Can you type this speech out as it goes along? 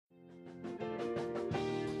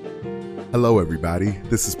Hello, everybody.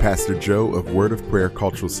 This is Pastor Joe of Word of Prayer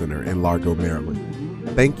Cultural Center in Largo, Maryland.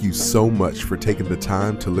 Thank you so much for taking the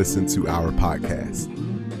time to listen to our podcast.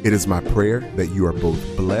 It is my prayer that you are both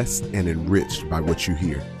blessed and enriched by what you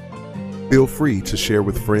hear. Feel free to share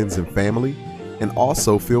with friends and family, and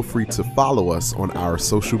also feel free to follow us on our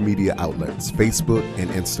social media outlets, Facebook and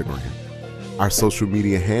Instagram. Our social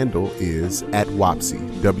media handle is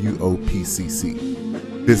 @WOPCC,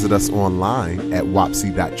 WOPCC. Visit us online at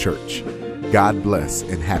wopc.church. God bless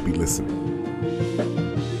and happy listening.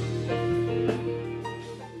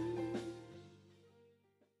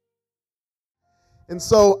 And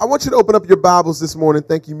so I want you to open up your Bibles this morning,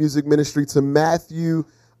 thank you, Music Ministry, to Matthew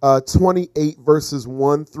 28, verses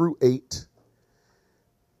 1 through 8.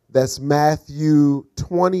 That's Matthew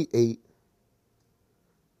 28.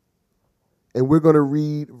 And we're going to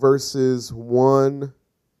read verses 1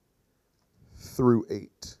 through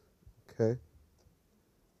 8. Okay?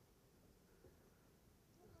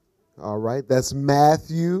 All right, that's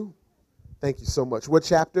Matthew. Thank you so much. What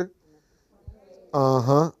chapter?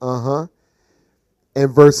 And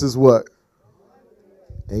verses what?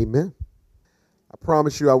 Amen. I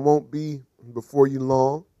promise you I won't be before you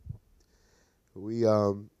long. We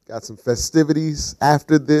got some festivities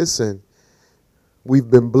after this, and we've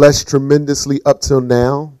been blessed tremendously up till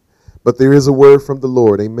now. But there is a word from the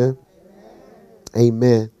Lord. Amen.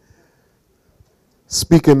 Amen.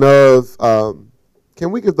 Speaking of, can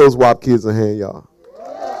we give those WAP kids a hand, y'all?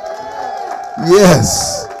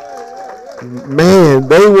 Yes. Man,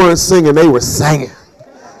 they weren't singing, they were singing.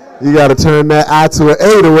 You got to turn that I to an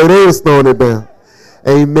A the way they was throwing it down.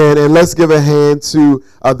 Amen. And let's give a hand to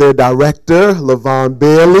their director, LaVon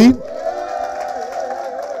Bailey.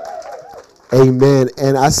 Amen.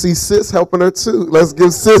 And I see Sis helping her too. Let's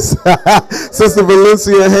give Sister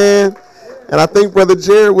Valencia a hand. And I think Brother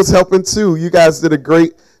Jared was helping too. You guys did a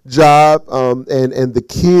great job. And the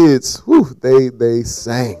kids, whew, they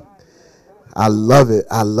sang. I love it.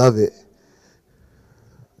 I love it.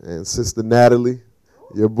 And Sister Natalie,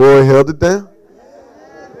 your boy held it down.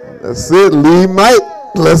 That's it. Lead Mike.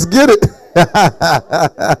 Let's get it.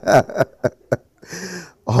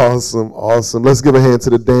 Awesome. Awesome. Let's give a hand to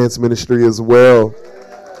the dance ministry as well.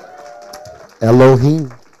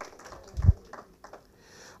 Elohim.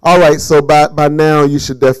 All right. So by now you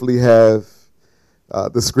should definitely have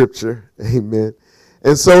the scripture. Amen.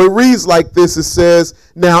 And so it reads like this. It says,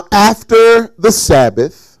 "Now after the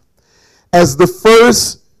Sabbath, as the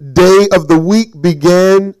first day of the week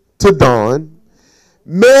began to dawn,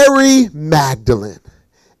 Mary Magdalene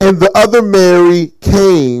and the other Mary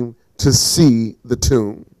came to see the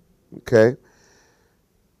tomb." Okay.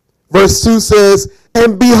 Verse 2 says,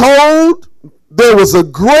 "And behold, there was a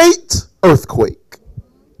great earthquake.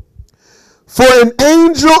 For an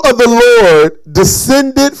angel of the Lord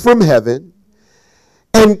descended from heaven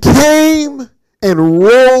and came and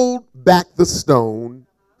rolled back the stone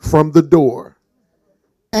from the door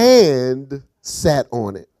and sat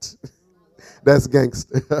on it." That's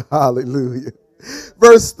gangster. Hallelujah.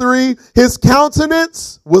 Verse 3, "His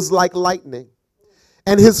countenance was like lightning,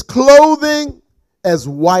 and his clothing as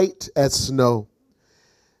white as snow.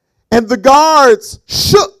 And the guards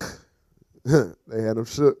shook." They had him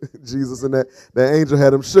shook. Jesus and that angel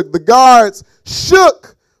had him shook. The guards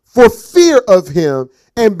shook for fear of him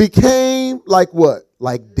and became like what?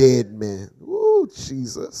 Like dead men. Ooh,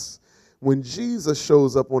 Jesus. When Jesus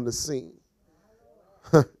shows up on the scene,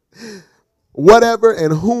 whatever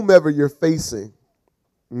and whomever you're facing.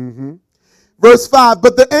 Verse 5,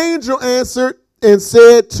 "But the angel answered and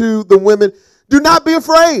said to the women, 'Do not be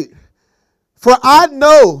afraid, for I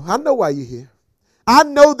know why you're here. I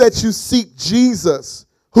know that you seek Jesus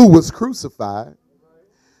who was crucified.'"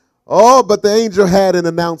 Oh, but the angel had an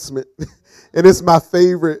announcement, and it's my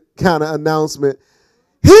favorite kind of announcement.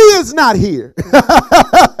 "He is not here."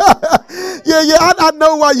 I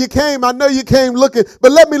know why you came. I know you came looking,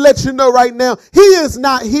 but let me let you know right now, he is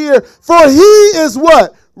not here, for he is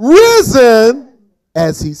what? Risen,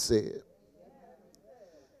 as he said.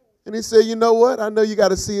 And he said, "You know what? I know you got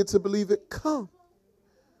to see it to believe it. Come,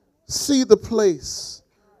 see the place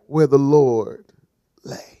where the Lord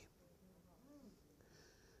lay."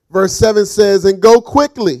 Verse 7 says, "And go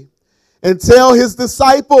quickly and tell his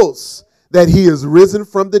disciples that he is risen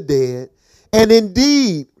from the dead, and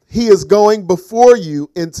indeed he is going before you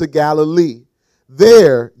into Galilee.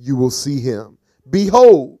 There you will see him.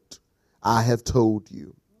 Behold, I have told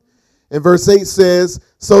you." And verse 8 says,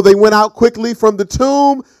 "So they went out quickly from the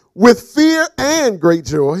tomb with fear and great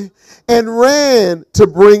joy, and ran to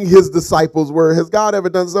bring his disciples word." Has God ever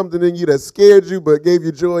done something in you that scared you but gave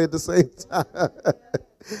you joy at the same time?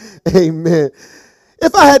 Amen.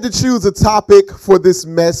 If I had to choose a topic for this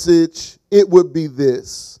message, it would be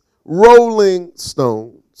this: rolling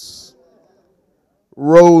stones.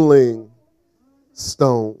 Rolling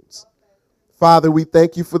stones. Father, we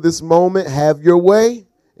thank you for this moment. Have your way.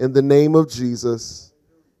 In the name of Jesus,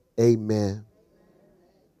 amen.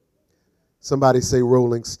 Somebody say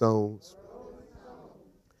rolling stones.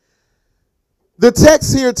 The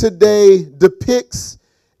text here today depicts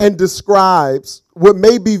and describes what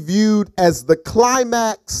may be viewed as the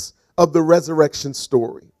climax of the resurrection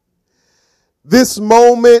story. This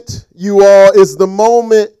moment, you all, is the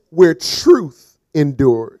moment where truth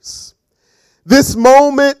endures. This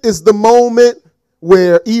moment is the moment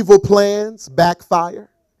where evil plans backfire.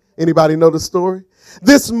 Anybody know the story?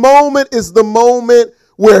 This moment is the moment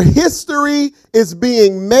where history is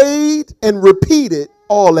being made and repeated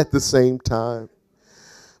all at the same time.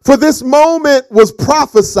 For this moment was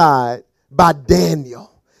prophesied by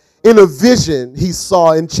Daniel in a vision he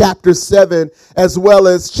saw in chapter 7 as well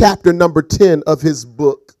as chapter number 10 of his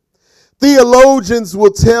book. Theologians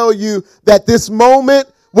will tell you that this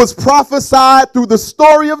moment was prophesied through the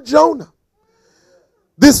story of Jonah.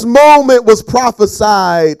 This moment was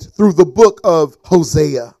prophesied through the book of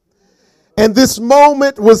Hosea. And this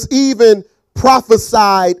moment was even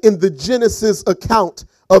prophesied in the Genesis account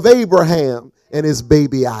of Abraham and his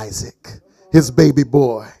baby Isaac, his baby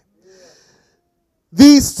boy.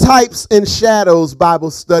 These types and shadows,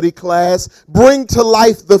 Bible study class, bring to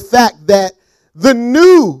life the fact that the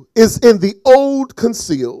new is in the old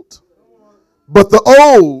concealed, but the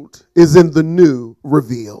old is in the new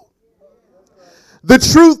revealed. The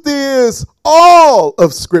truth is, all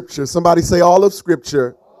of Scripture, somebody say all of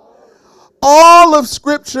Scripture, all of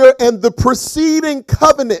Scripture and the preceding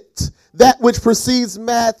covenant, that which precedes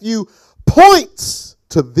Matthew, points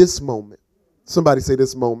to this moment. Somebody say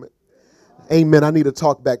this moment. Amen. I need to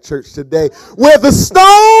talk back, church, today. Where the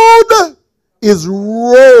stone is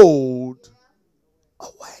rolled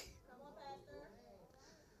away.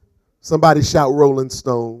 Somebody shout rolling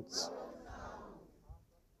stones.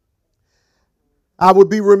 I would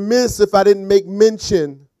be remiss if I didn't make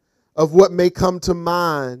mention of what may come to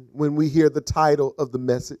mind when we hear the title of the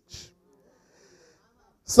message.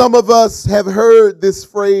 Some of us have heard this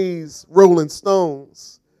phrase, Rolling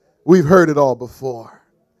Stones. We've heard it all before.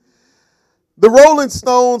 The Rolling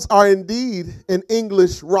Stones are indeed an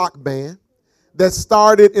English rock band that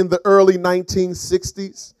started in the early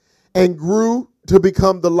 1960s and grew to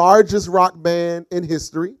become the largest rock band in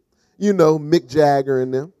history. You know, Mick Jagger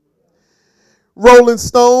and them. Rolling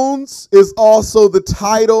Stones is also the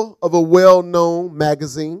title of a well-known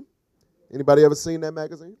magazine. Anybody ever seen that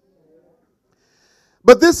magazine?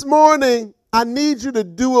 But this morning, I need you to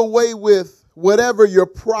do away with whatever your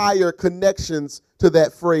prior connections to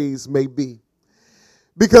that phrase may be.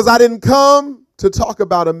 Because I didn't come to talk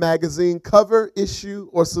about a magazine cover, issue,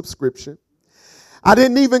 or subscription. I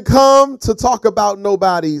didn't even come to talk about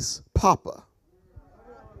nobody's papa.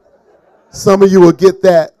 Some of you will get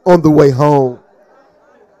that on the way home.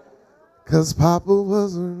 Because Papa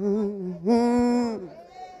was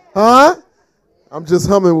huh? I'm just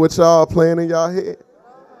humming what y'all playing in y'all head.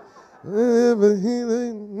 When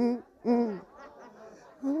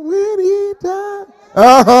he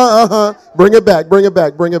died. Bring it back, bring it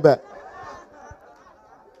back, bring it back.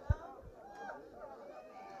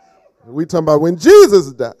 We talking about when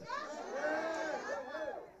Jesus died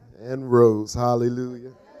and rose.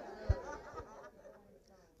 Hallelujah.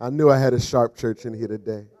 I knew I had a sharp church in here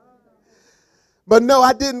today. But no,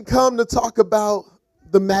 I didn't come to talk about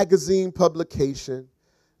the magazine publication.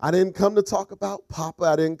 I didn't come to talk about Papa.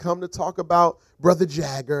 I didn't come to talk about Brother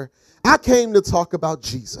Jagger. I came to talk about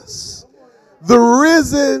Jesus, the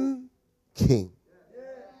risen King.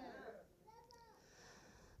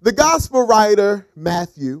 The gospel writer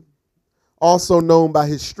Matthew, also known by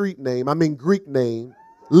his Greek name,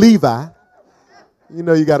 Levi. You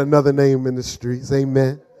know you got another name in the streets,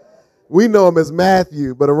 amen. We know him as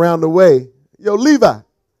Matthew, but around the way, yo, Levi,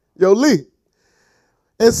 yo, Lee.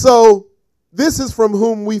 And so this is from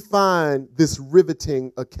whom we find this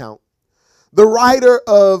riveting account. The writer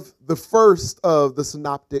of the first of the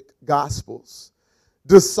synoptic gospels,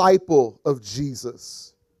 disciple of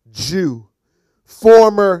Jesus, Jew,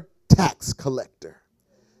 former tax collector,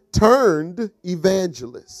 turned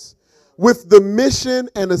evangelist, with the mission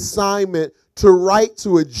and assignment to write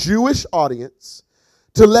to a Jewish audience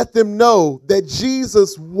to let them know that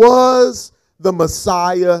Jesus was the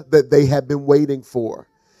Messiah that they had been waiting for,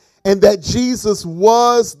 and that Jesus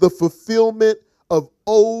was the fulfillment of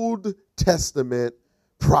Old Testament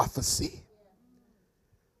prophecy.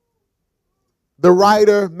 The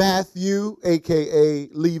writer Matthew, a.k.a.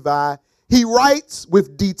 Levi, He writes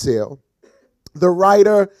with detail. The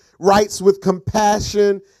writer writes with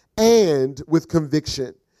compassion and with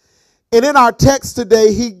conviction. And in our text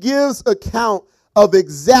today, he gives account of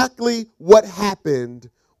exactly what happened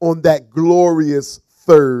on that glorious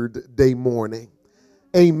third day morning.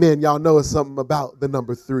 Amen. Y'all know it's something about the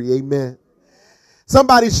number 3. Amen.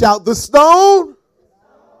 Somebody shout, the stone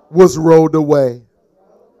was rolled away.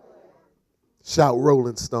 Shout,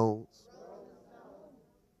 Rolling Stones.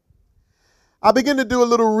 I begin to do a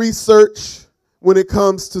little research when it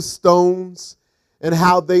comes to stones and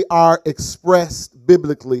how they are expressed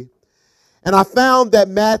biblically. And I found that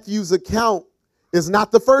Matthew's account is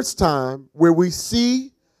not the first time where we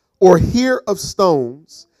see or hear of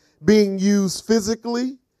stones being used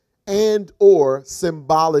physically and or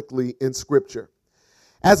symbolically in Scripture.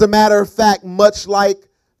 As a matter of fact, much like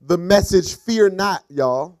the message, fear not,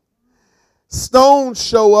 y'all, stones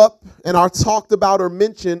show up and are talked about or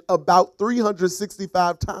mentioned about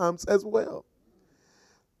 365 times as well.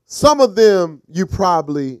 Some of them you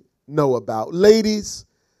probably know about. Ladies,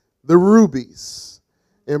 the rubies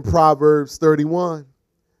in Proverbs 31,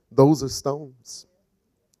 those are stones.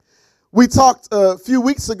 We talked a few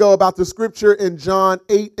weeks ago about the scripture in John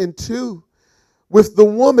 8:2 with the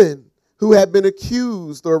woman who had been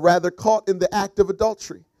accused, or rather caught in the act of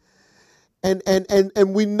adultery. And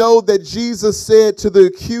we know that Jesus said to the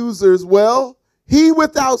accusers, well, he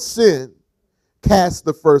without sin cast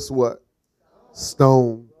the first what?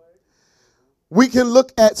 Stone. We can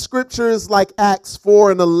look at scriptures like Acts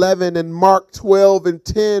 4:11 and Mark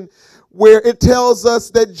 12:10, where it tells us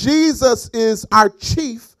that Jesus is our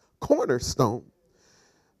chief cornerstone,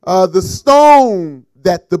 the stone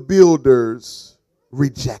that the builders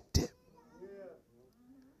rejected.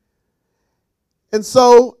 And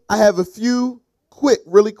so I have a few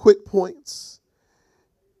really quick points,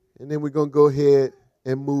 and then we're going to go ahead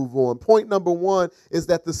and move on. Point number 1 is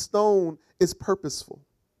that the stone is purposeful.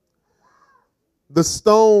 The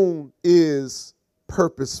stone is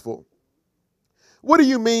purposeful. What do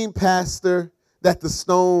you mean, Pastor, that the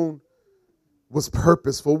stone was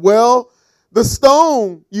purposeful? Well, the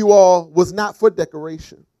stone, you all, was not for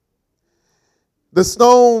decoration. The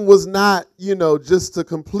stone was not, just to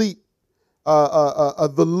complete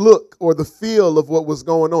the look or the feel of what was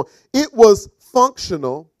going on. It was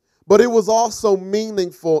functional, but it was also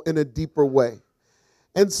meaningful in a deeper way.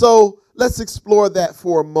 And so let's explore that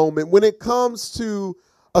for a moment. When it comes to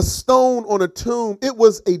a stone on a tomb, it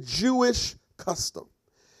was a Jewish custom.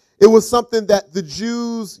 It was something that the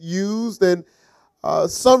Jews used, and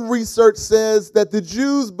some research says that the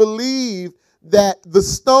Jews believed that the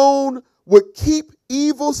stone would keep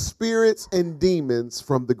evil spirits and demons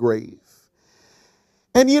from the grave.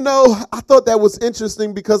 And I thought that was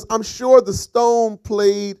interesting because I'm sure the stone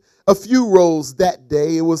played a few roles that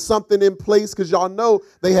day. It was something in place because y'all know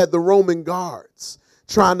they had the Roman guards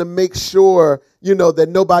trying to make sure, that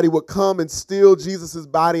nobody would come and steal Jesus's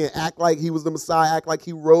body and act like he was the Messiah, act like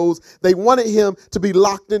he rose. They wanted him to be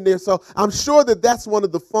locked in there. So I'm sure that that's one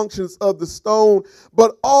of the functions of the stone,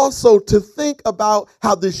 but also to think about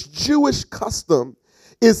how this Jewish custom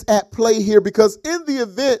is at play here, because in the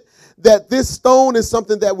event that this stone is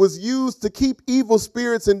something that was used to keep evil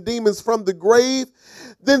spirits and demons from the grave,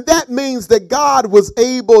 then that means that God was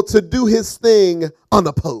able to do his thing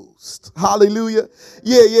unopposed. Hallelujah.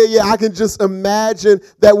 Yeah. I can just imagine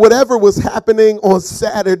that whatever was happening on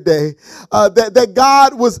Saturday, that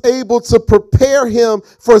God was able to prepare him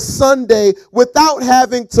for Sunday without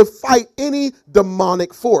having to fight any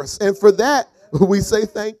demonic force. And for that, we say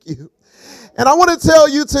thank you. And I want to tell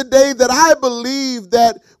you today that I believe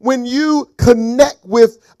that when you connect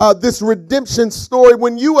with this redemption story,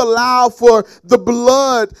 when you allow for the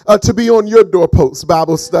blood to be on your doorpost,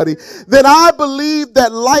 Bible study, then I believe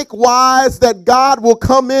that likewise that God will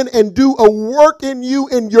come in and do a work in you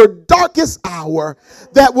in your darkest hour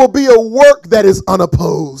that will be a work that is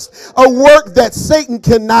unopposed, a work that Satan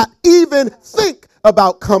cannot even think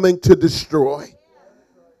about coming to destroy.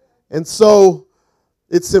 And so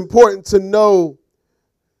it's important to know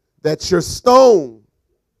that your stone,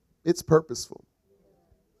 it's purposeful.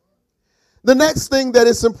 The next thing that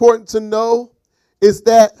is important to know is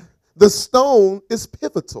that the stone is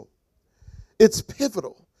pivotal. It's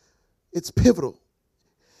pivotal. It's pivotal.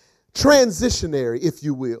 Transitionary, if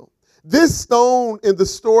you will. This stone in the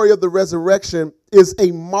story of the resurrection is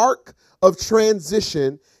a mark of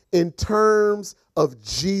transition in terms of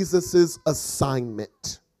Jesus's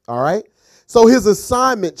assignment. All right? So his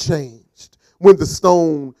assignment changed when the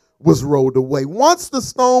stone was rolled away. Once the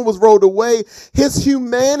stone was rolled away, his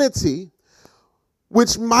humanity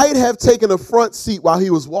which might have taken a front seat while he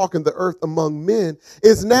was walking the earth among men,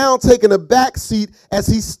 is now taking a back seat as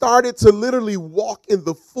he started to literally walk in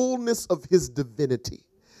the fullness of his divinity.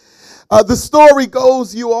 The story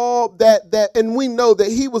goes, you all, and we know that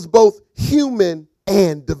he was both human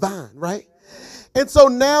and divine, right? And so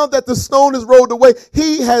now that the stone is rolled away,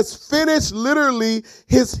 he has finished literally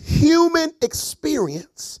his human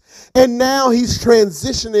experience. And now he's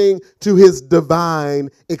transitioning to his divine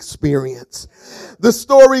experience. The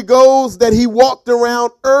story goes that he walked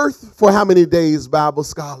around earth for how many days, Bible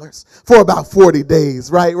scholars? For about 40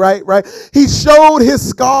 days, right? He showed his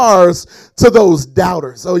scars to those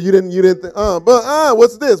doubters. Oh, you didn't think,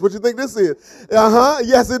 what's this? What you think this is?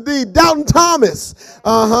 Yes, indeed. Doubting Thomas.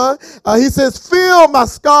 He says, feel my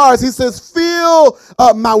scars. He says, feel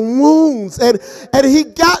my wounds. And he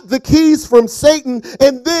got the keys from Satan,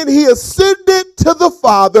 and then he ascended to the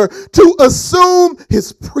Father to assume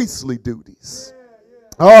his priestly duties.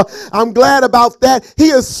 Oh, I'm glad about that.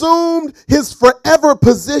 He assumed his forever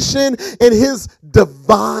position in his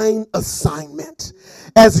divine assignment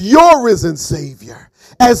as your risen Savior,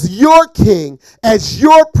 as your King, as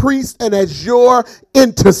your priest, and as your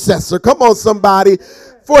intercessor. Come on, somebody.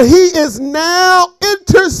 For he is now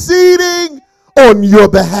interceding on your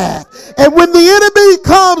behalf. And when the enemy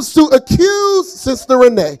comes to accuse Sister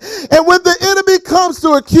Renee, and when the enemy comes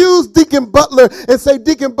to accuse Deacon Butler and say,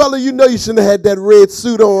 Deacon Butler, you know you shouldn't have had that red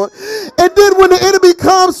suit on. And then when the enemy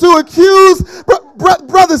comes to accuse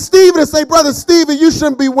Brother Stephen and say, Brother Stephen, you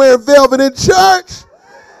shouldn't be wearing velvet in church.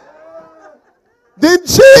 Then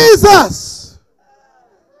Jesus,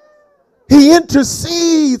 he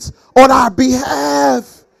intercedes on our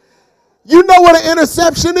behalf. You know what an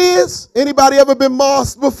interception is? Anybody ever been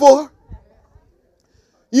mossed before?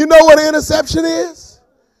 You know what an interception is?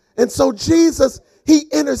 And so Jesus, he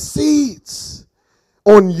intercedes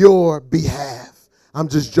on your behalf. I'm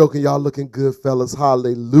just joking. Y'all looking good, fellas.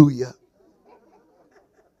 Hallelujah.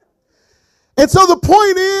 And so the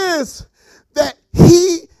point is that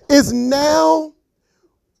he is now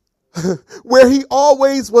where he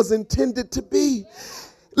always was intended to be.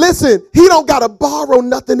 Listen, he don't got to borrow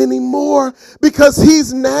nothing anymore because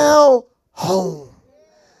he's now home.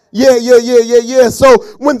 Yeah. So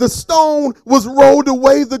when the stone was rolled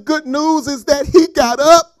away, the good news is that he got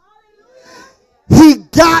up. He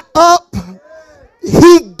got up.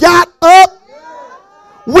 He got up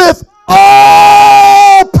with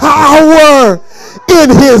all power in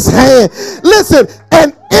his hand. Listen,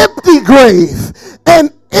 an empty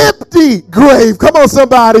grave. Come on,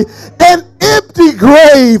 somebody. An empty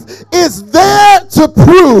grave is there to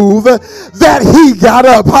prove that he got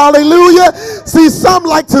up. Hallelujah. See, some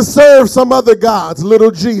like to serve some other gods,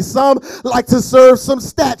 little g. Some like to serve some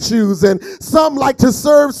statues, and some like to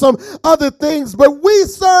serve some other things. But we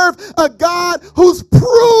serve a God who's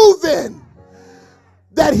proven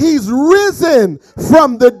that he's risen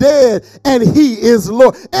from the dead and he is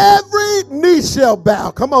Lord. Every knee shall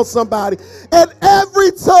bow. Come on, somebody. And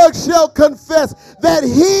every tongue shall confess that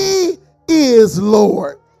he is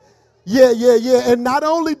Lord. Yeah. And not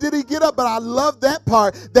only did he get up, but I love that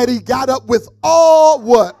part, that he got up with all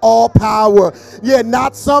what? All power. Yeah,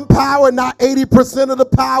 not some power, not 80% of the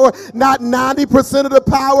power, not 90% of the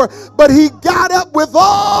power, but he got up with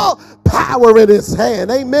all power in his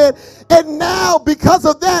hand. Amen. And now, because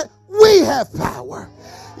of that, we have power.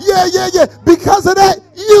 Yeah. Because of that,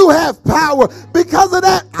 you have power. Because of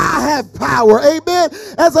that, I have power. Amen.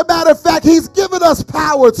 As a matter of fact, he's given us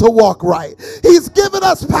power to walk right. He's given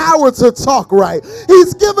us power to talk right.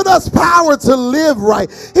 He's given us power to live right.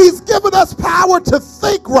 He's given us power to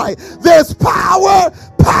think right. There's power,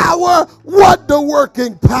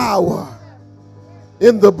 wonder-working power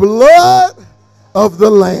in the blood of the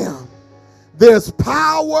Lamb. There's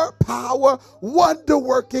power,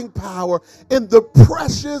 wonder-working power in the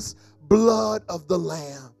precious blood of the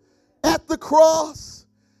Lamb. At the cross,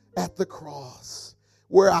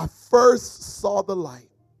 where I first saw the light.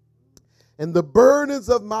 And the burdens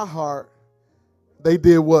of my heart, they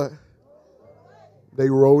did what? They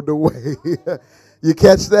rolled away. You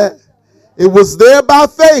catch that? It was there by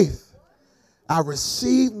faith. I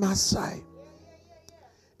received my sight.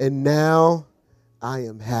 And now I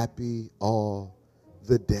am happy all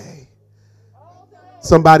the day.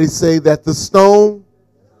 Somebody say that the stone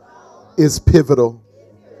is pivotal.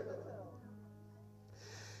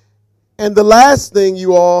 And the last thing,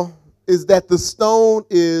 you all, is that the stone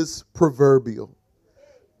is proverbial.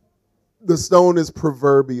 The stone is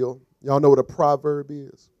proverbial. Y'all know what a proverb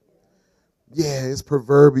is? Yeah, it's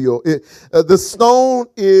proverbial. The stone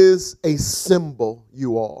is a symbol,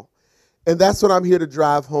 you all. And that's what I'm here to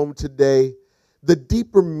drive home today. the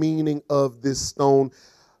deeper meaning of this stone.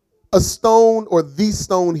 A stone, or the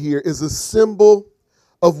stone here, is a symbol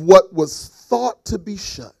of what was thought to be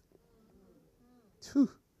shut,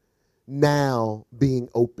 now being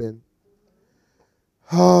open.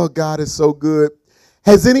 Oh, God is so good.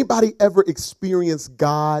 Has anybody ever experienced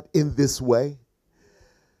God in this way?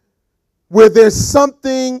 Where there's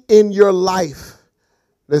something in your life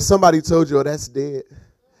that somebody told you, oh, that's dead.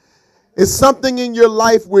 It's something in your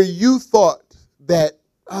life where you thought that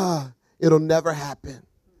it'll never happen.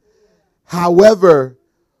 However,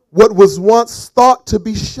 what was once thought to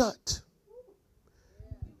be shut,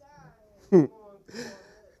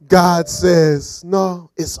 God says,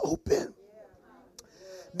 no, it's open.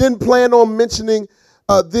 Didn't plan on mentioning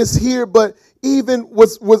this here, but even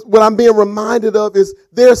what I'm being reminded of is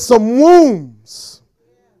there's some wombs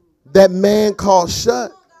that man called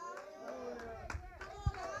shut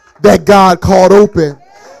that God called open.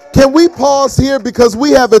 Can we pause here because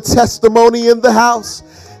we have a testimony in the house?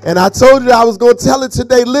 And I told you I was going to tell it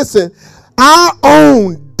today. Listen, our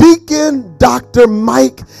own Deacon Dr.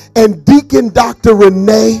 Mike and Deacon Dr.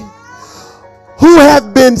 Renee, who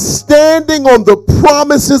have been standing on the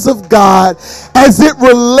promises of God as it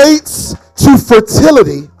relates to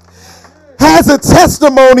fertility, has a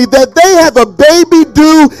testimony that they have a baby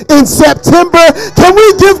due in September. Can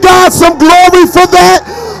we give God some glory for that?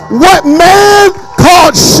 What man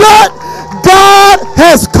called shut, God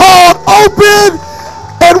has called open.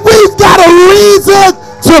 And we've got a reason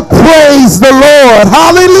to praise the Lord.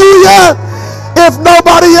 Hallelujah. If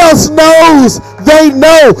nobody else knows, they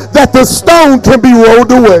know that the stone can be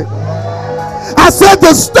rolled away. I said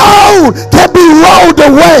the stone can be rolled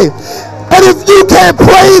away. And if you can't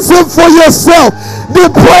praise him for yourself,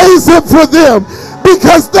 then praise him for them.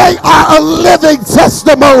 Because they are a living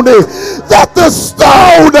testimony that the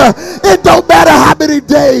stone, it don't matter how many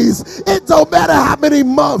days, it don't matter how many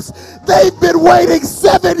months, they've been waiting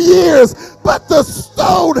 7 years, but the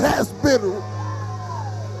stone has been.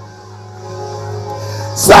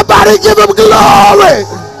 Somebody give him glory.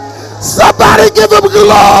 Somebody give him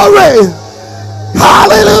glory.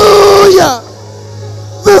 Hallelujah.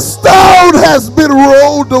 The stone has been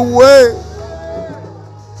rolled away.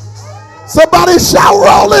 Somebody shout,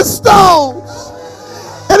 rolling stones.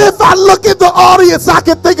 And if I look at the audience, I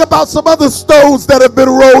can think about some other stones that have been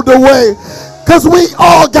rolled away. Because we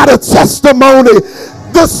all got a testimony.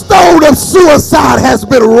 The stone of suicide has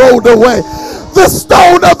been rolled away. The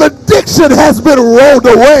stone of addiction has been rolled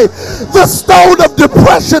away. The stone of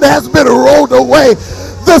depression has been rolled away.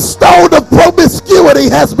 The stone of promiscuity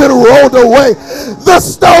has been rolled away. The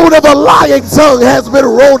stone of a lying tongue has been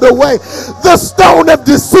rolled away. The stone of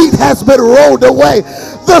deceit has been rolled away.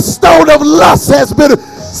 The stone of lust has been.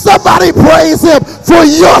 Somebody praise him for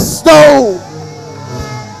your stone.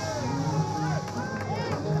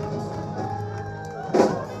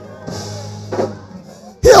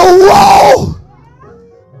 He'll roll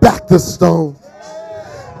back the stone.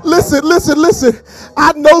 Listen, listen, listen.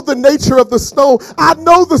 I know the nature of the stone. I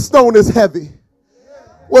know the stone is heavy.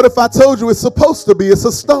 What if I told you it's supposed to be? It's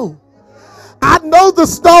a stone. I know the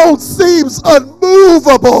stone seems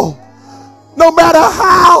unmovable no matter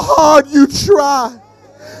how hard you try.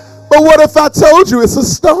 But what if I told you it's a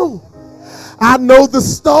stone? I know the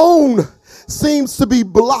stone seems to be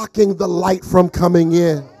blocking the light from coming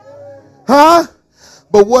in. Huh?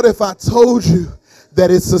 But what if I told you that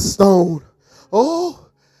it's a stone? Oh,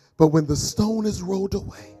 but when the stone is rolled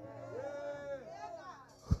away,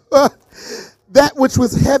 that which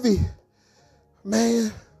was heavy,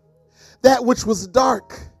 man, that which was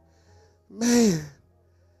dark, man,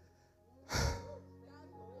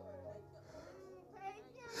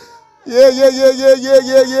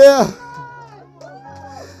 yeah.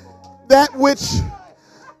 That which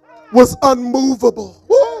was unmovable.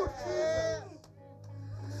 Woo.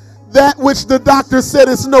 That which the doctor said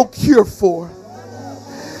is no cure for.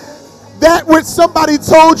 That which somebody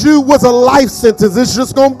told you was a life sentence. It's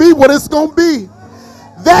just going to be what it's going to be.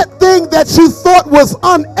 That thing that you thought was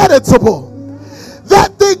uneditable.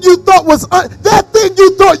 That thing you thought was, that thing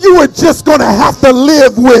you thought you were just going to have to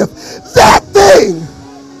live with. That thing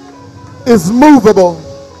is movable.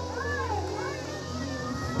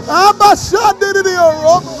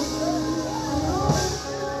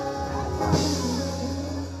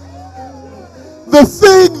 The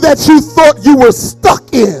thing that you thought you were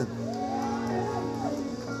stuck in.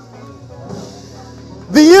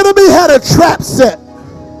 The enemy had a trap set.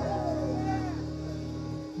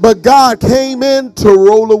 But God came in to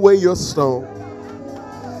roll away your stone.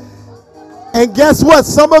 And guess what?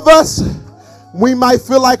 Some of us, we might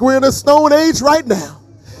feel like we're in a stone age right now.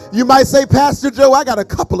 You might say, Pastor Joe, I got a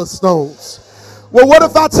couple of stones. Well, what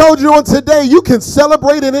if I told you on today you can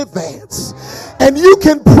celebrate in advance and you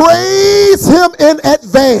can praise him in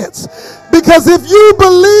advance? Because if you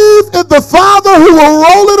believe in the Father who will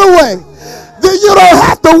roll it away, then you don't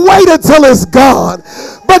have to wait until it's gone.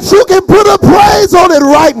 But you can put a praise on it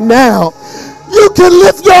right now. You can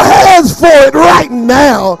lift your hands for it right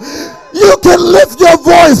now. You can lift your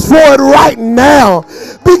voice for it right now,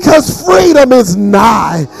 because freedom is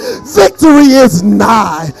nigh. Victory is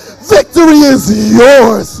nigh. Victory is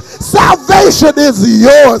yours. Salvation is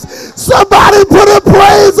yours. Somebody put a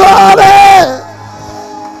praise on it.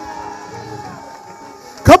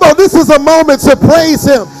 Come on, this is a moment to praise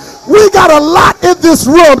him. We got a lot in this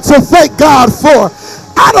room to thank God for.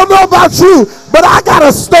 I don't know about you, but I got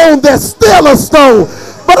a stone that's still a stone.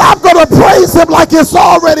 But I'm going to praise him like it's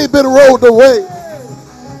already been rolled away.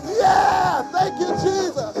 Yeah, thank you,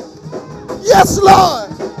 Jesus. Yes,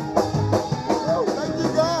 Lord. Oh, thank you,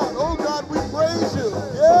 God. Oh, God, we praise you.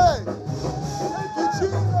 Yeah. Thank you,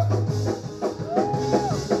 Jesus.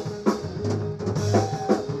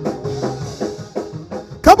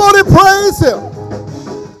 Come on and praise him.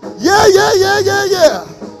 Yeah, yeah, yeah, yeah, yeah.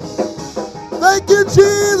 Thank you,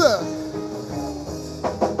 Jesus.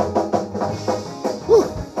 Woo.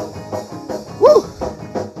 Woo.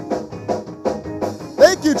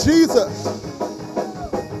 Thank you, Jesus.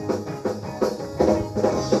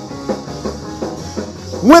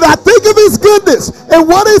 When I think of his goodness and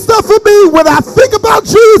what he's done for me, when I think about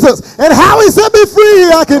Jesus and how he set me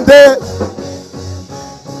free, I can dance.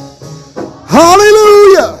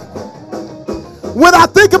 Hallelujah. When I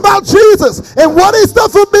think about Jesus and what he's done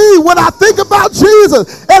for me, when I think about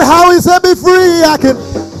Jesus and how he set me free, I can,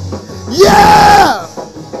 yeah.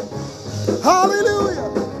 Hallelujah.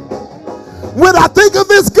 When I think of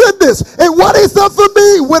his goodness and what he's done for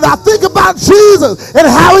me, when I think about Jesus and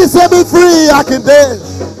how he set me free, I can dance.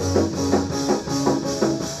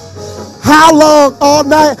 How long all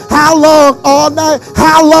night? How long all night?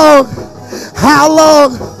 How long? How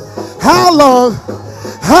long? How long?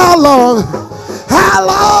 How long? How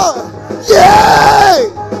long? Yay!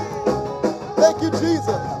 Thank you,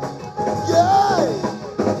 Jesus. Yay!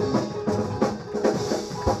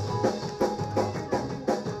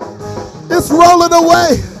 It's rolling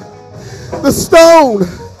away. The stone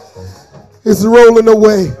is rolling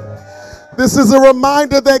away. This is a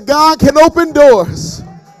reminder that God can open doors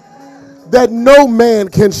that no man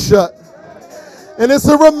can shut. And it's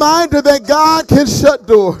a reminder that God can shut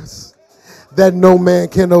doors that no man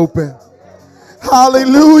can open.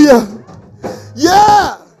 Hallelujah.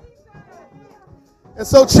 Yeah. And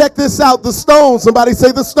so check this out. The stone. Somebody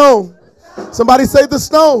say the stone. Somebody say the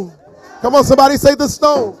stone. Come on, somebody say the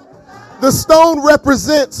stone. The stone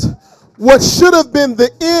represents what should have been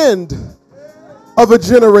the end of a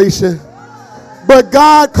generation, but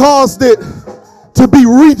God caused it to be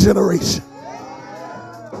regeneration.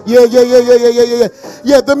 Yeah.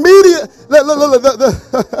 Yeah, the media,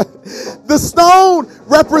 the stone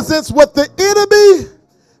represents what the enemy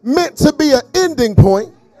meant to be an ending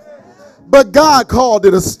point, but God called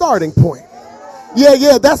it a starting point.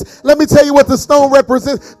 Yeah, let me tell you what the stone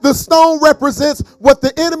represents. The stone represents what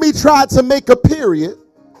the enemy tried to make a period.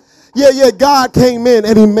 Yeah, God came in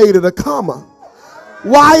and he made it a comma.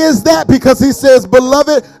 Why is that? Because he says,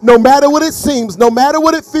 beloved, no matter what it seems, no matter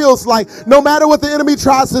what it feels like, no matter what the enemy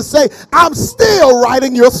tries to say, I'm still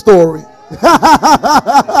writing your story.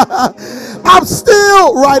 I'm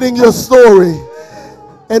still writing your story.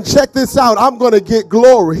 And check this out. I'm going to get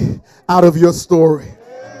glory out of your story.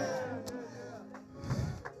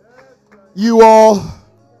 You all,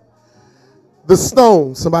 the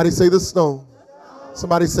stone. Somebody say the stone.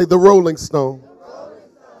 Somebody say the rolling stone.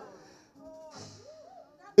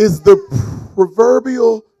 Is the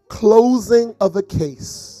proverbial closing of a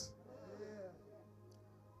case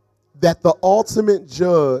that the ultimate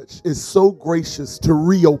judge is so gracious to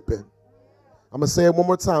reopen. I'm going to say it one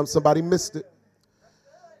more time. Somebody missed it.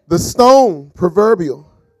 The stone, proverbial,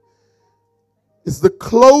 is the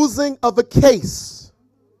closing of a case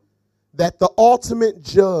that the ultimate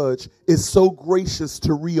judge is so gracious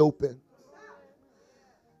to reopen.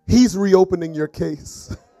 He's reopening your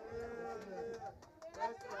case.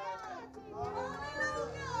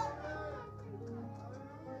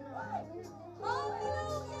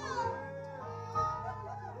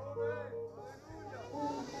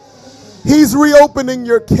 He's reopening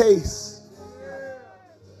your case.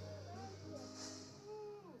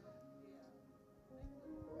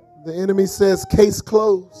 The enemy says, case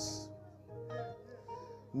closed.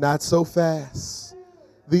 Not so fast.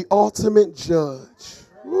 The ultimate judge.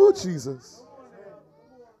 Oh, Jesus.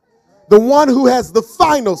 The one who has the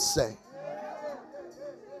final say.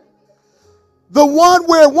 The one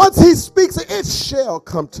where once he speaks, it shall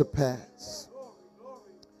come to pass.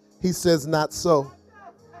 He says, not so.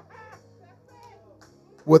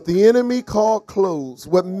 What the enemy called close,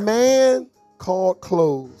 what man called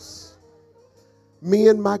close, me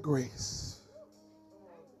and my grace,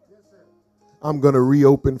 I'm going to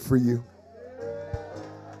reopen for you.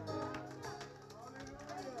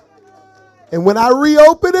 And when I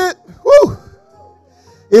reopen it, whoo,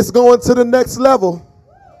 it's going to the next level.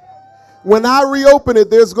 When I reopen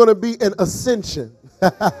it, there's going to be an ascension.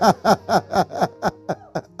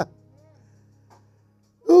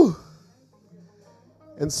 Ooh.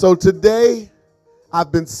 And so today,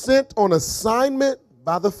 I've been sent on assignment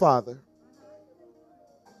by the Father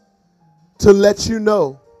to let you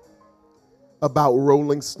know about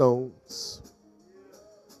rolling stones.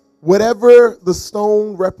 Whatever the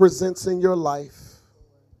stone represents in your life,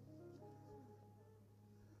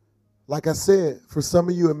 like I said, for some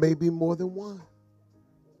of you, it may be more than one.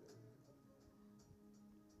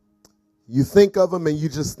 You think of them and you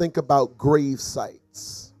just think about grave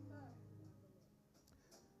sites,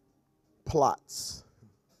 plots.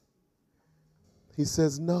 He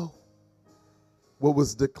says, no. What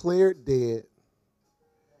was declared dead,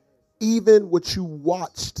 even what you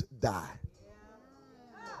watched die.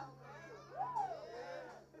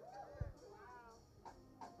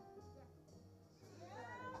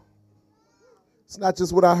 It's not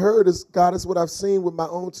just what I heard, it's God, it's what I've seen with my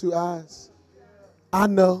own two eyes. I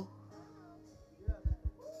know.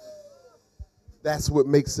 That's what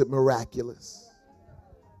makes it miraculous.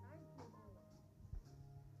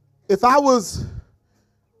 If I was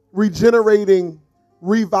regenerating,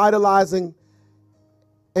 revitalizing,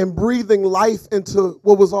 and breathing life into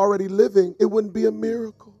what was already living, it wouldn't be a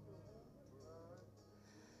miracle.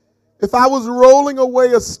 If I was rolling away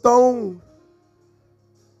a stone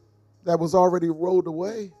that was already rolled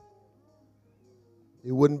away,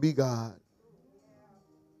 it wouldn't be God.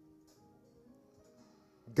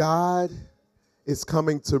 God is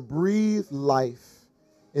coming to breathe life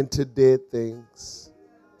into dead things.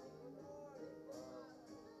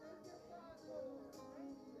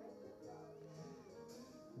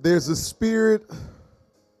 There's a spirit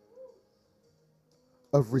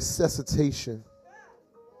of resuscitation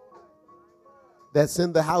that's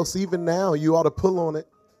in the house even now. You ought to pull on it.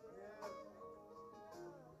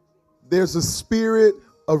 There's a spirit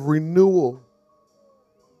of renewal,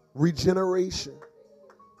 regeneration.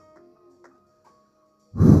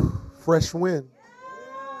 Fresh wind.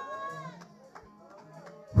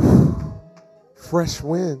 Fresh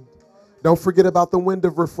wind. Don't forget about the wind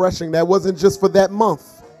of refreshing. That wasn't just for that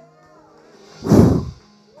month.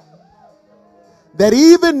 That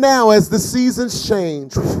even now as the seasons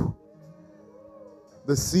change,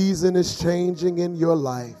 the season is changing in your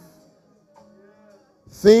life.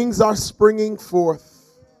 Things are springing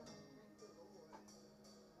forth.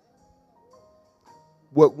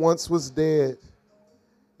 What once was dead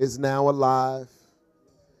is now alive.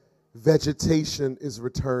 Vegetation is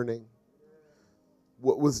returning.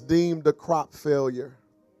 What was deemed a crop failure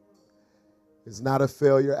is not a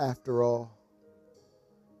failure after all.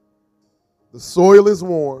 The soil is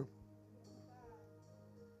warm,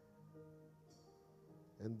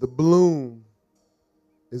 and the bloom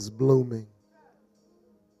is blooming.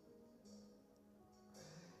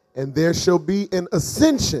 And there shall be an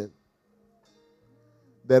ascension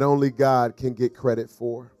that only God can get credit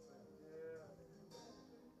for.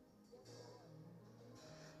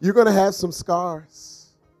 You're going to have some scars.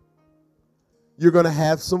 You're going to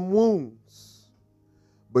have some wounds.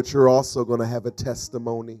 But you're also going to have a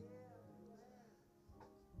testimony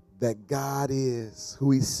that God is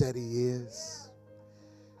who he said he is.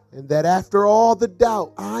 And that after all the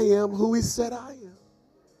doubt, I am who he said I am.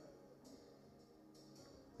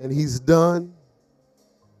 And he's done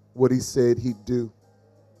what he said he'd do.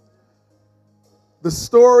 The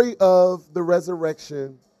story of the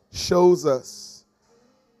resurrection shows us,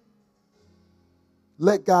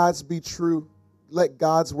 let God's be true. Let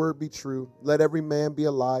God's word be true. Let every man be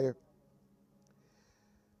a liar.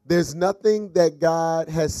 There's nothing that God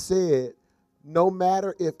has said, no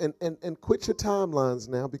matter if, and quit your timelines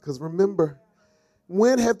now, because remember,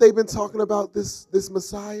 when have they been talking about this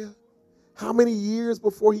Messiah? How many years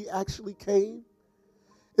before he actually came?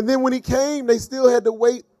 And then when he came, they still had to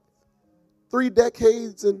wait 3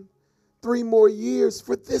 decades and 3 more years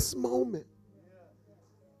for this moment.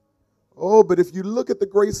 Oh, but if you look at the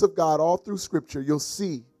grace of God all through Scripture, you'll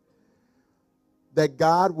see that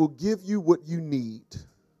God will give you what you need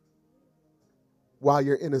while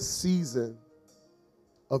you're in a season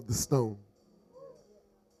of the stone.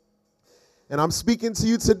 And I'm speaking to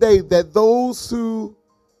you today that those who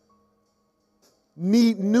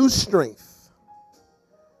need new strength.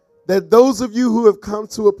 That those of you who have come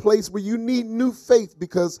to a place where you need new faith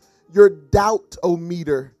because your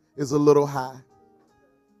doubt-o-meter is a little high.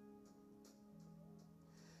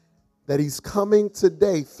 That he's coming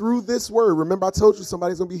today through this word. Remember, I told you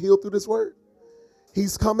somebody's going to be healed through this word.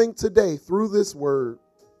 He's coming today through this word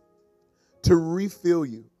to refill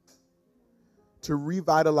you, to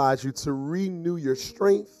revitalize you, to renew your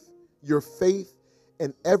strength, your faith,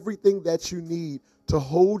 and everything that you need to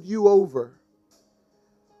hold you over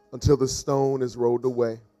until the stone is rolled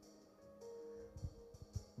away.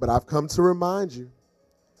 But I've come to remind you,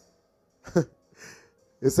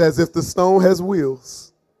 it's as if the stone has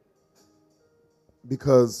wheels,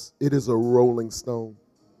 because it is a rolling stone.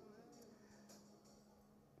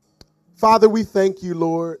 Father, we thank you,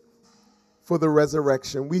 Lord, for the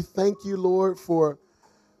resurrection. We thank you, Lord, for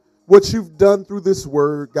what you've done through this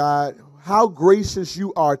word, God. How gracious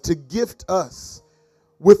you are to gift us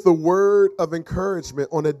with the word of encouragement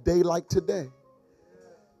on a day like today.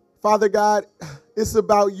 Father God, it's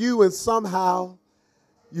about you, and somehow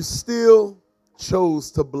you still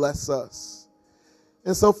chose to bless us.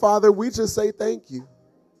 And so, Father, we just say thank you.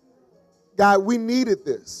 God, we needed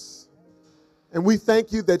this. And we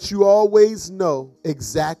thank you that you always know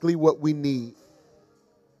exactly what we need.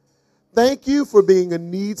 Thank you for being a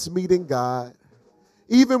needs-meeting God.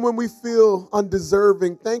 Even when we feel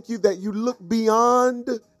undeserving, thank you that you look beyond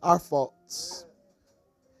our faults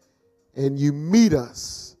and you meet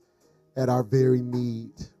us at our very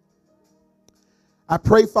need. I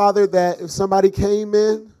pray, Father, that if somebody came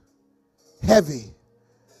in heavy,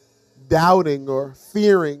 doubting or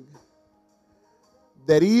fearing,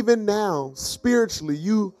 that even now, spiritually,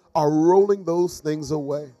 you are rolling those things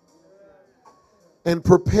away and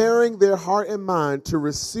preparing their heart and mind to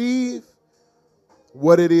receive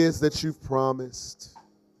what it is that you've promised.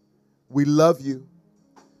 We love you.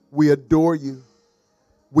 We adore you.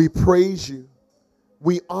 We praise you.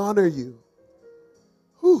 We honor you.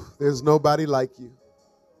 Whew, there's nobody like you.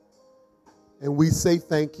 And we say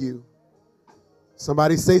thank you.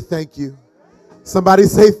 Somebody say thank you. Somebody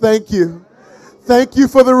say thank you. Thank you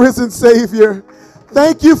for the risen Savior.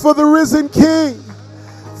 Thank you for the risen King.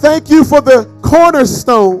 Thank you for the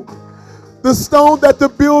cornerstone, the stone that the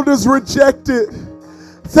builders rejected.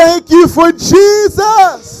 Thank you for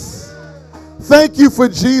Jesus. Thank you for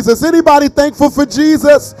Jesus. Anybody thankful for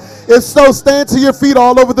Jesus? If so, stand to your feet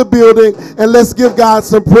all over the building and let's give God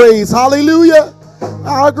some praise. Hallelujah.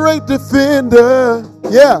 Our great defender.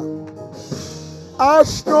 Yeah. Our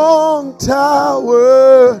strong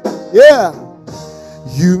tower. Yeah.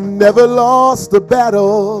 You've never lost a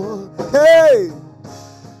battle. Hey,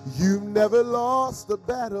 you've never lost a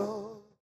battle.